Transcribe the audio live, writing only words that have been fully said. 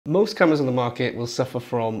Most cameras on the market will suffer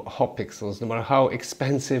from hot pixels, no matter how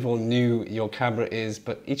expensive or new your camera is,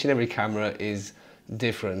 but each and every camera is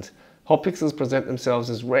different. Hot pixels present themselves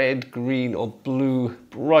as red, green or blue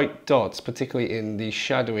bright dots, particularly in the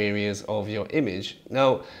shadow areas of your image.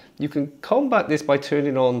 Now, you can combat this by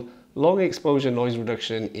turning on long exposure noise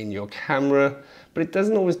reduction in your camera, but it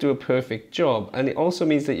doesn't always do a perfect job, and it also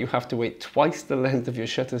means that you have to wait twice the length of your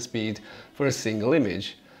shutter speed for a single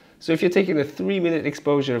image. So if you're taking a 3-minute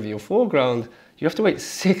exposure of your foreground, you have to wait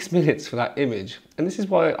 6 minutes for that image. And this is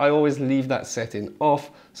why I always leave that setting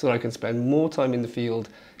off so that I can spend more time in the field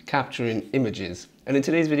capturing images. And in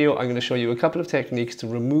today's video, I'm going to show you a couple of techniques to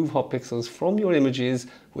remove hot pixels from your images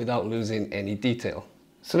without losing any detail.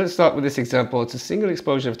 So let's start with this example. It's a single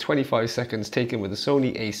exposure of 25 seconds taken with a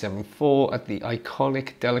Sony a7 IV at the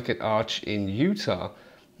iconic Delicate Arch in Utah.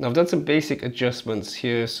 Now I've done some basic adjustments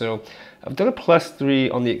here, so I've done a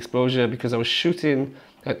 +3 on the exposure because I was shooting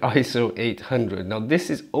at ISO 800. Now this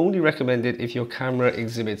is only recommended if your camera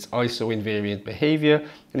exhibits ISO invariant behavior,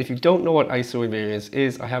 and if you don't know what ISO invariance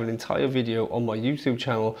is, I have an entire video on my YouTube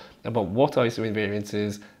channel about what ISO invariance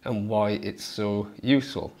is and why it's so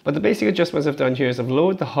useful. But the basic adjustments I've done here is I've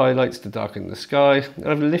lowered the highlights to darken the sky, and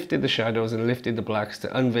I've lifted the shadows and lifted the blacks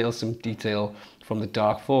to unveil some detail from the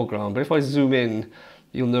dark foreground. But if I zoom in,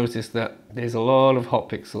 you'll notice that there's a lot of hot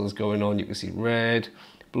pixels going on. You can see red,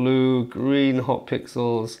 blue, green hot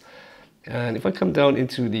pixels. And if I come down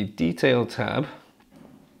into the detail tab,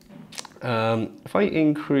 if I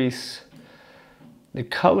increase the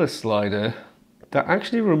color slider, that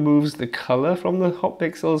actually removes the color from the hot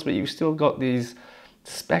pixels, but you've still got these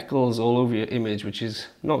speckles all over your image, which is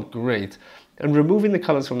not great. And removing the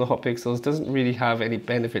colors from the hot pixels doesn't really have any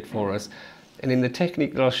benefit for us. And in the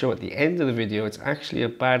technique that I'll show at the end of the video, it's actually a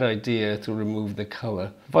bad idea to remove the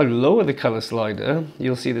color. If I lower the color slider,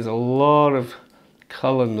 you'll see there's a lot of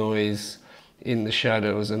color noise in the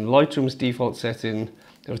shadows, and Lightroom's default setting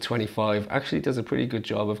of 25 actually does a pretty good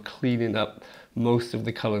job of cleaning up most of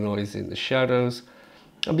the color noise in the shadows.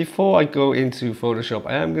 And before I go into Photoshop,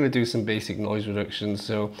 I am going to do some basic noise reduction.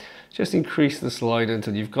 So just increase the slider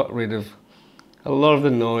until you've got rid of a lot of the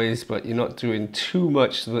noise, but you're not doing too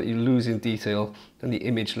much so that you lose in detail and the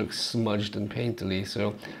image looks smudged and painterly.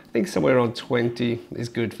 So I think somewhere around 20 is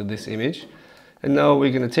good for this image. And now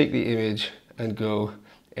we're going to take the image and go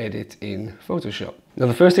edit in Photoshop. Now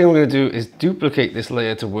the first thing I'm going to do is duplicate this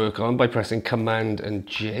layer to work on by pressing Command and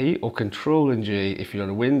J or Control and J if you're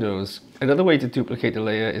on Windows. Another way to duplicate the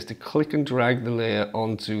layer is to click and drag the layer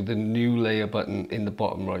onto the new layer button in the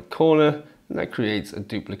bottom right corner. And that creates a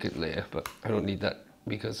duplicate layer, but I don't need that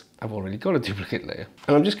because I've already got a duplicate layer.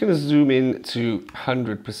 And I'm just going to zoom in to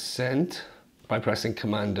 100% by pressing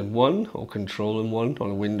Command and 1 or Control and 1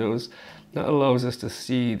 on Windows. That allows us to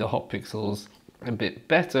see the hot pixels a bit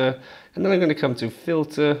better. And then I'm going to come to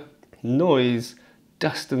Filter, Noise,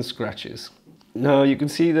 Dust and Scratches. Now you can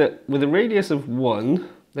see that with a radius of 1,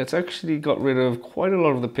 that's actually got rid of quite a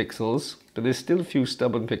lot of the pixels, but there's still a few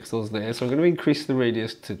stubborn pixels there. So I'm going to increase the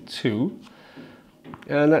radius to 2.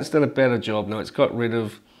 And that's done a better job. Now it's got rid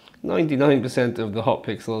of 99% of the hot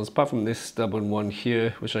pixels, apart from this stubborn one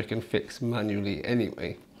here, which I can fix manually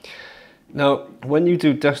anyway. Now, when you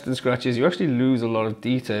do dust and scratches, you actually lose a lot of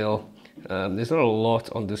detail. There's not a lot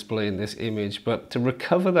on display in this image, but to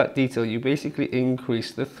recover that detail, you basically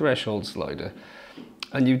increase the threshold slider.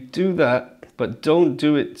 And you do that, but don't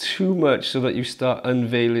do it too much so that you start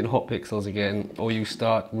unveiling hot pixels again, or you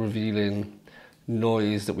start revealing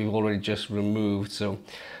noise that we've already just removed. So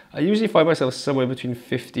I usually find myself somewhere between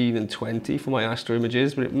 15 and 20 for my Astro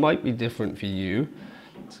images, but it might be different for you.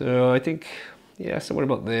 So I think, yeah, somewhere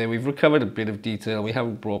about there. We've recovered a bit of detail. We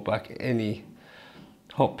haven't brought back any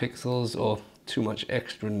hot pixels or too much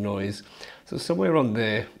extra noise. So somewhere around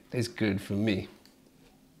there is good for me.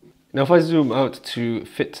 Now if I zoom out to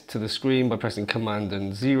fit to the screen by pressing Command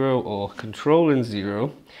and 0 or Control and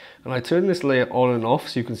 0, and I turn this layer on and off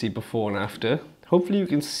so you can see before and after, hopefully you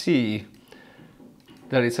can see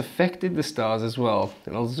that it's affected the stars as well.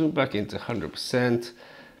 And I'll zoom back into 100%,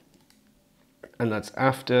 and that's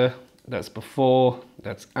after, that's before,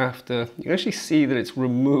 that's after. You can actually see that it's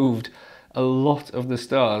removed a lot of the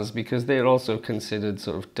stars because they're also considered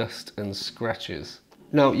sort of dust and scratches.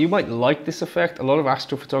 Now, you might like this effect. A lot of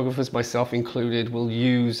astrophotographers, myself included, will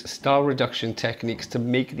use star reduction techniques to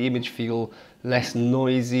make the image feel less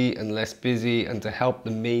noisy and less busy and to help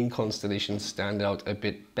the main constellation stand out a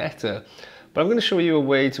bit better. But I'm going to show you a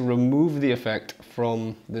way to remove the effect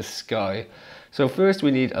from the sky. So first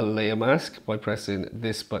we need a layer mask by pressing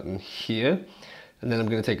this button here. And then I'm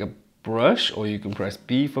going to take a brush, or you can press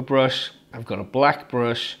B for brush. I've got a black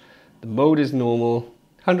brush. The mode is normal.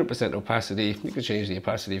 100% opacity. You can change the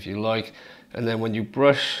opacity if you like. And then when you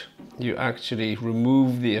brush, you actually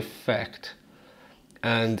remove the effect.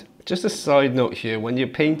 And just a side note here, when you're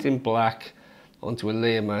painting black onto a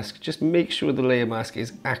layer mask, just make sure the layer mask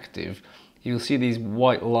is active. You'll see these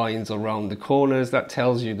white lines around the corners. That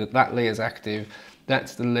tells you that that layer is active.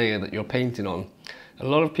 That's the layer that you're painting on. A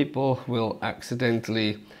lot of people will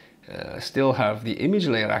accidentally still have the image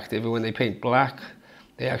layer active, and when they paint black,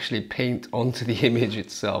 they actually paint onto the image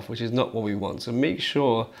itself, which is not what we want. So make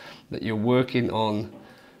sure that you're working on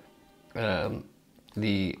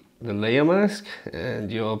the layer mask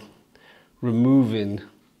and you're removing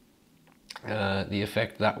the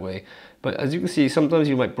effect that way. But as you can see, sometimes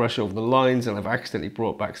you might brush over the lines, and I've accidentally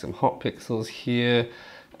brought back some hot pixels here,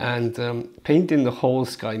 and painting the whole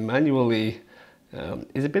sky manually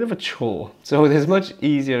is a bit of a chore. So there's a much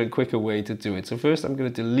easier and quicker way to do it. So first I'm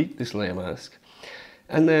going to delete this layer mask,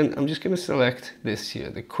 and then I'm just going to select this here,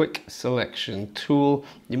 the quick selection tool.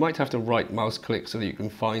 You might have to right mouse click so that you can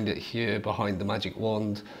find it here behind the magic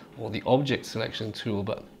wand, or the object selection tool,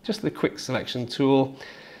 but just the quick selection tool.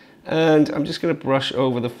 And I'm just going to brush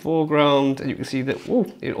over the foreground, and you can see that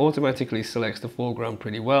it automatically selects the foreground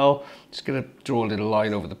pretty well. Just going to draw a little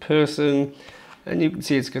line over the person, and you can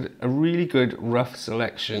see it's got a really good rough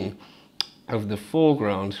selection of the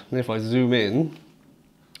foreground. And if I zoom in,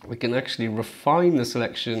 we can actually refine the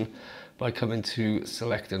selection by coming to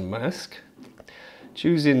Select and Mask,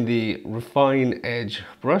 choosing the Refine Edge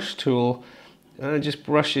Brush tool, and just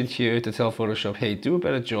brush in here to tell Photoshop, hey, do a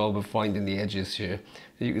better job of finding the edges here.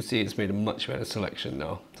 And you can see it's made a much better selection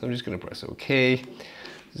now. So I'm just going to press OK,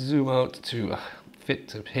 zoom out to fit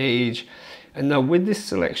to page. And now with this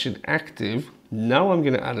selection active, now I'm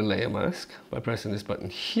going to add a layer mask by pressing this button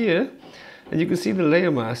here. And you can see the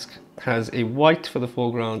layer mask has a white for the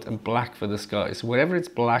foreground and black for the sky. So wherever it's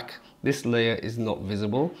black, this layer is not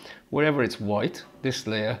visible. Wherever it's white, this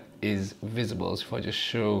layer is visible. So if I just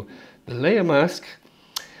show the layer mask,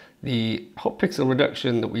 the hot pixel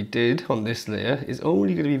reduction that we did on this layer is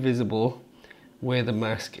only going to be visible where the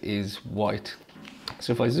mask is white.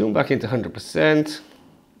 So if I zoom back into 100%,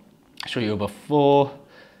 show you before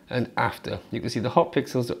and after, you can see the hot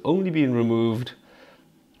pixels are only being removed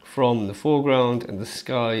from the foreground and the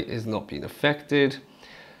sky is not being affected.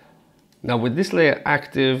 Now with this layer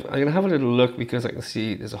active, I'm going to have a little look because I can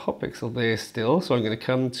see there's a hot pixel there still. So I'm going to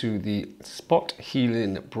come to the Spot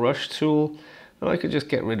Healing Brush tool, and I could just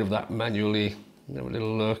get rid of that manually. Have a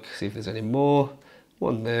little look, see if there's any more.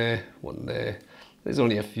 One there, one there. There's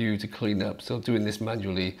only a few to clean up, so doing this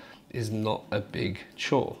manually is not a big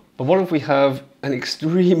chore. But what if we have an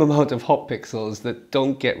extreme amount of hot pixels that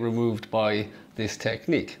don't get removed by this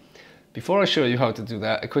technique? Before I show you how to do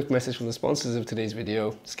that, a quick message from the sponsors of today's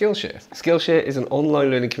video, Skillshare. Skillshare is an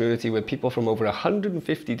online learning community where people from over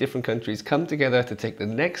 150 different countries come together to take the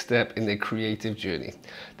next step in their creative journey.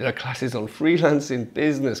 There are classes on freelancing,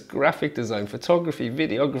 business, graphic design, photography,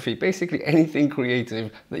 videography, basically anything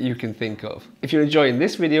creative that you can think of. If you're enjoying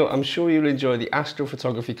this video, I'm sure you'll enjoy the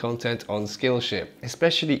astrophotography content on Skillshare,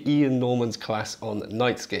 especially Ian Norman's class on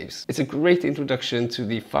nightscapes. It's a great introduction to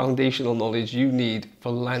the foundational knowledge you need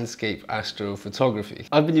for landscape astrophotography.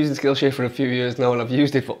 I've been using Skillshare for a few years now, and I've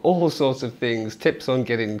used it for all sorts of things. Tips on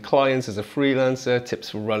getting clients as a freelancer, tips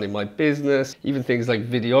for running my business, even things like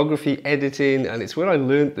videography, editing, and it's where I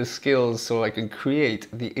learned the skills so I can create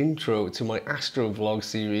the intro to my Astro vlog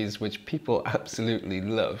series, which people absolutely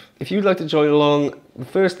love. If you'd like to join along, the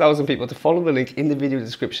first 1,000 people to follow the link in the video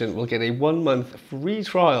description will get a 1-month free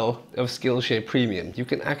trial of Skillshare Premium. You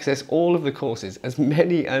can access all of the courses, as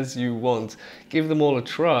many as you want. Give them all a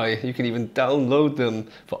try. You can even download them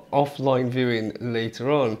for offline viewing later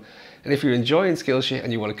on. And if you're enjoying Skillshare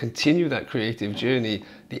and you want to continue that creative journey,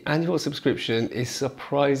 the annual subscription is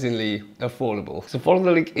surprisingly affordable. So follow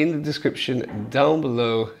the link in the description down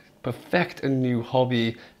below. Perfect a new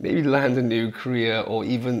hobby, maybe land a new career, or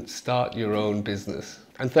even start your own business.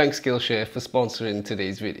 And thanks Skillshare for sponsoring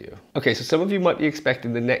today's video. Okay, so some of you might be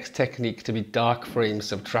expecting the next technique to be dark frame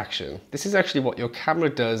subtraction. This is actually what your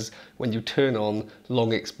camera does when you turn on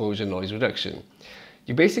long exposure noise reduction.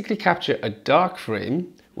 You basically capture a dark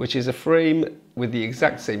frame, which is a frame with the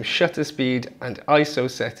exact same shutter speed and ISO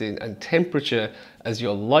setting and temperature as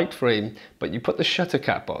your light frame, but you put the shutter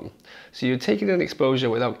cap on. So you're taking an exposure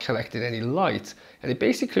without collecting any light, and it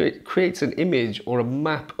basically creates an image or a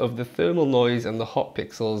map of the thermal noise and the hot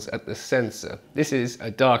pixels at the sensor. This is a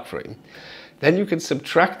dark frame. Then you can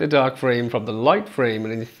subtract the dark frame from the light frame,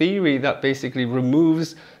 and in theory that basically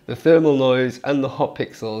removes the thermal noise and the hot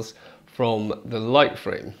pixels from the light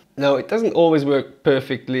frame. Now it doesn't always work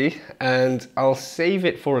perfectly, and I'll save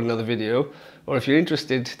it for another video, Or if you're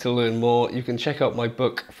interested to learn more, you can check out my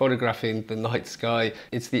book, Photographing the Night Sky.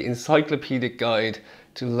 It's the encyclopedic guide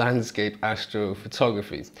to landscape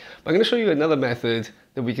astrophotography. I'm going to show you another method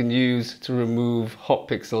that we can use to remove hot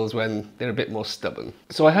pixels when they're a bit more stubborn.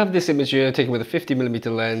 So I have this image here taken with a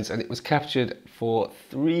 50mm lens, and it was captured for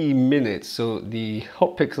 3 minutes, so the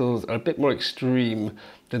hot pixels are a bit more extreme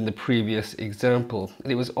than the previous example.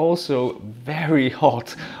 And it was also very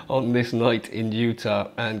hot on this night in Utah,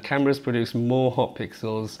 and cameras produce more hot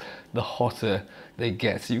pixels the hotter they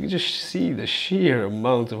get. So you can just see the sheer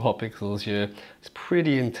amount of hot pixels here. It's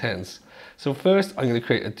pretty intense. So first I'm going to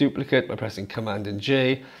create a duplicate by pressing Command and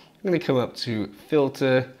J. I'm going to come up to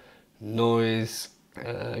Filter, Noise,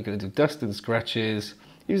 I'm going to do Dust and Scratches.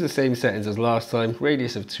 Use the same settings as last time,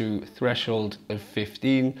 radius of 2, threshold of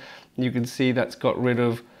 15. And you can see that's got rid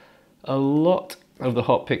of a lot of the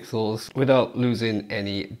hot pixels without losing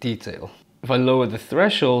any detail. If I lower the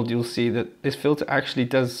threshold, you'll see that this filter actually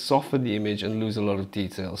does soften the image and lose a lot of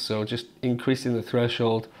detail. So just increasing the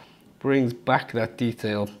threshold brings back that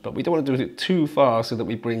detail, but we don't want to do it too far so that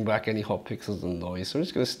we bring back any hot pixels and noise. So I'm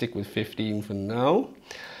just going to stick with 15 for now.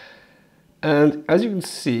 And as you can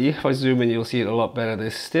see, if I zoom in, you'll see it a lot better.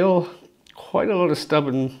 There's still quite a lot of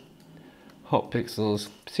stubborn hot pixels,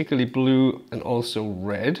 particularly blue and also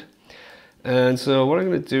red. And so what I'm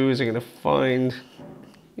going to do is I'm going to find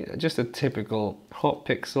just a typical hot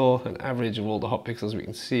pixel, an average of all the hot pixels we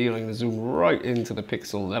can see, and I'm going to zoom right into the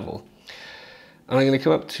pixel level. And I'm going to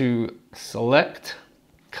come up to Select,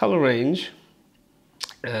 Color Range,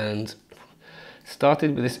 and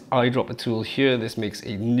started with this eyedropper tool here. This makes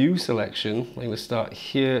a new selection. I'm going to start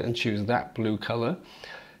here and choose that blue color.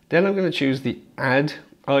 Then I'm going to choose the Add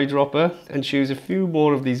eyedropper and choose a few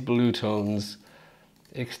more of these blue tones,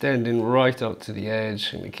 extending right out to the edge.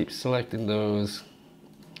 I'm going to keep selecting those.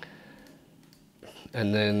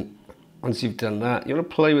 And then once you've done that, you want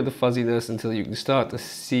to play with the fuzziness until you can start to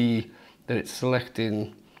see that it's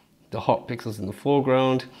selecting the hot pixels in the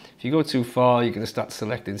foreground. If you go too far, you're going to start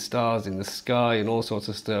selecting stars in the sky and all sorts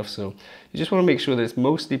of stuff. So you just want to make sure that it's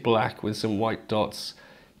mostly black with some white dots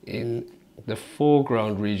in the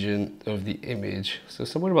foreground region of the image. So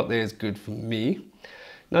somewhere about there is good for me.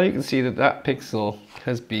 Now you can see that that pixel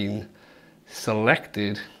has been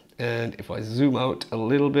selected, and if I zoom out a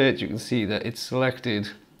little bit, you can see that it's selected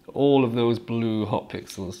all of those blue hot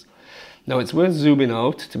pixels. Now it's worth zooming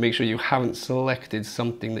out to make sure you haven't selected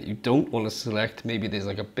something that you don't want to select. Maybe there's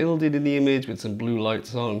like a building in the image with some blue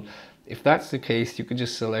lights on. If that's the case, you could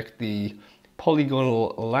just select the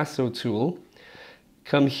polygonal lasso tool,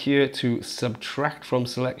 come here to subtract from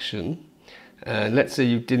selection, and let's say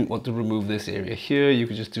you didn't want to remove this area here, you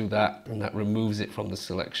could just do that, and that removes it from the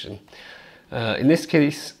selection. In this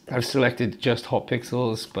case, I've selected just hot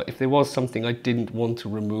pixels, but if there was something I didn't want to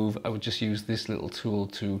remove, I would just use this little tool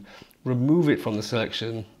to remove it from the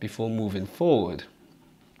selection before moving forward.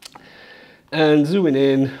 And zooming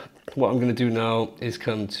in, what I'm going to do now is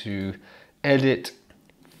come to Edit,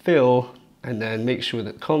 Fill, and then make sure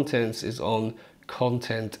that Contents is on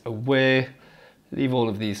Content Aware. Leave all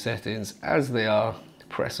of these settings as they are,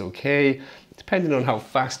 press OK. Depending on how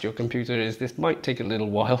fast your computer is, this might take a little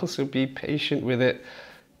while, so be patient with it.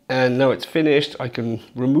 And now it's finished, I can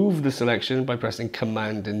remove the selection by pressing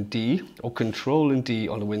Command and D, or Control and D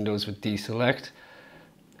on the Windows for deselect.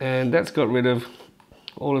 And that's got rid of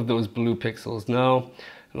all of those blue pixels now.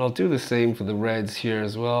 And I'll do the same for the reds here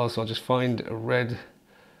as well. So I'll just find a red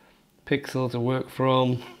pixel to work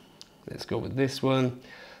from. Let's go with this one.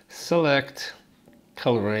 Select,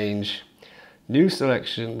 Color Range, New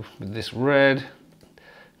Selection with this red.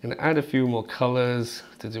 I'm going to add a few more colors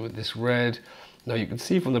to do with this red. Now you can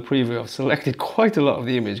see from the preview I've selected quite a lot of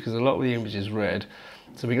the image because a lot of the image is red.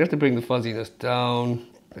 So we're going to have to bring the fuzziness down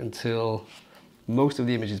until most of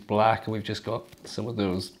the image is black and we've just got some of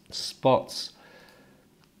those spots.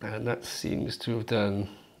 And that seems to have done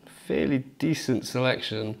fairly decent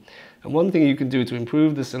selection. And one thing you can do to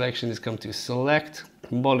improve the selection is come to Select,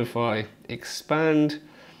 Modify, Expand.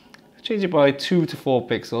 Change it by 2 to 4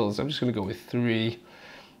 pixels. I'm just going to go with 3.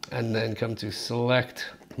 And then come to Select,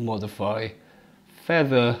 Modify,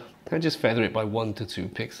 Feather, and just feather it by 1 to 2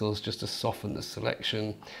 pixels just to soften the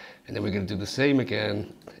selection. And then we're going to do the same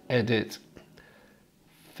again. Edit,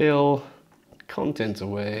 Fill, Content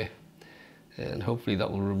Aware, and hopefully that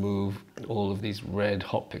will remove all of these red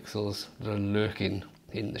hot pixels that are lurking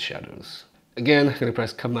in the shadows. Again, I'm going to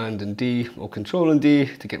press Command and D or Control and D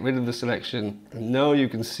to get rid of the selection. And now you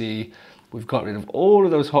can see we've got rid of all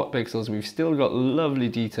of those hot pixels. We've still got lovely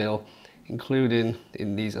detail, including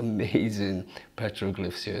in these amazing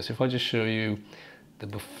petroglyphs here. So if I just show you the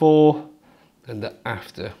before and the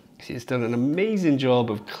after It's done an amazing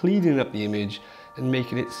job of cleaning up the image and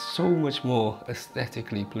making it so much more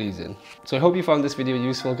aesthetically pleasing. So I hope you found this video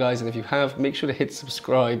useful, guys, and if you have, make sure to hit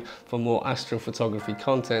subscribe for more astrophotography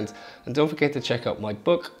content, and don't forget to check out my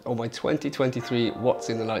book or my 2023 What's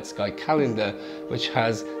in the Night Sky calendar, which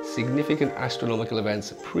has significant astronomical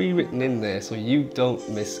events pre-written in there so you don't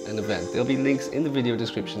miss an event. There'll be links in the video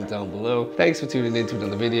description down below. Thanks for tuning in to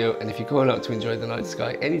another video, and if you're going out to enjoy the night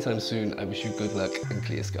sky anytime soon, I wish you good luck and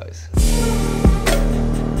clear skies.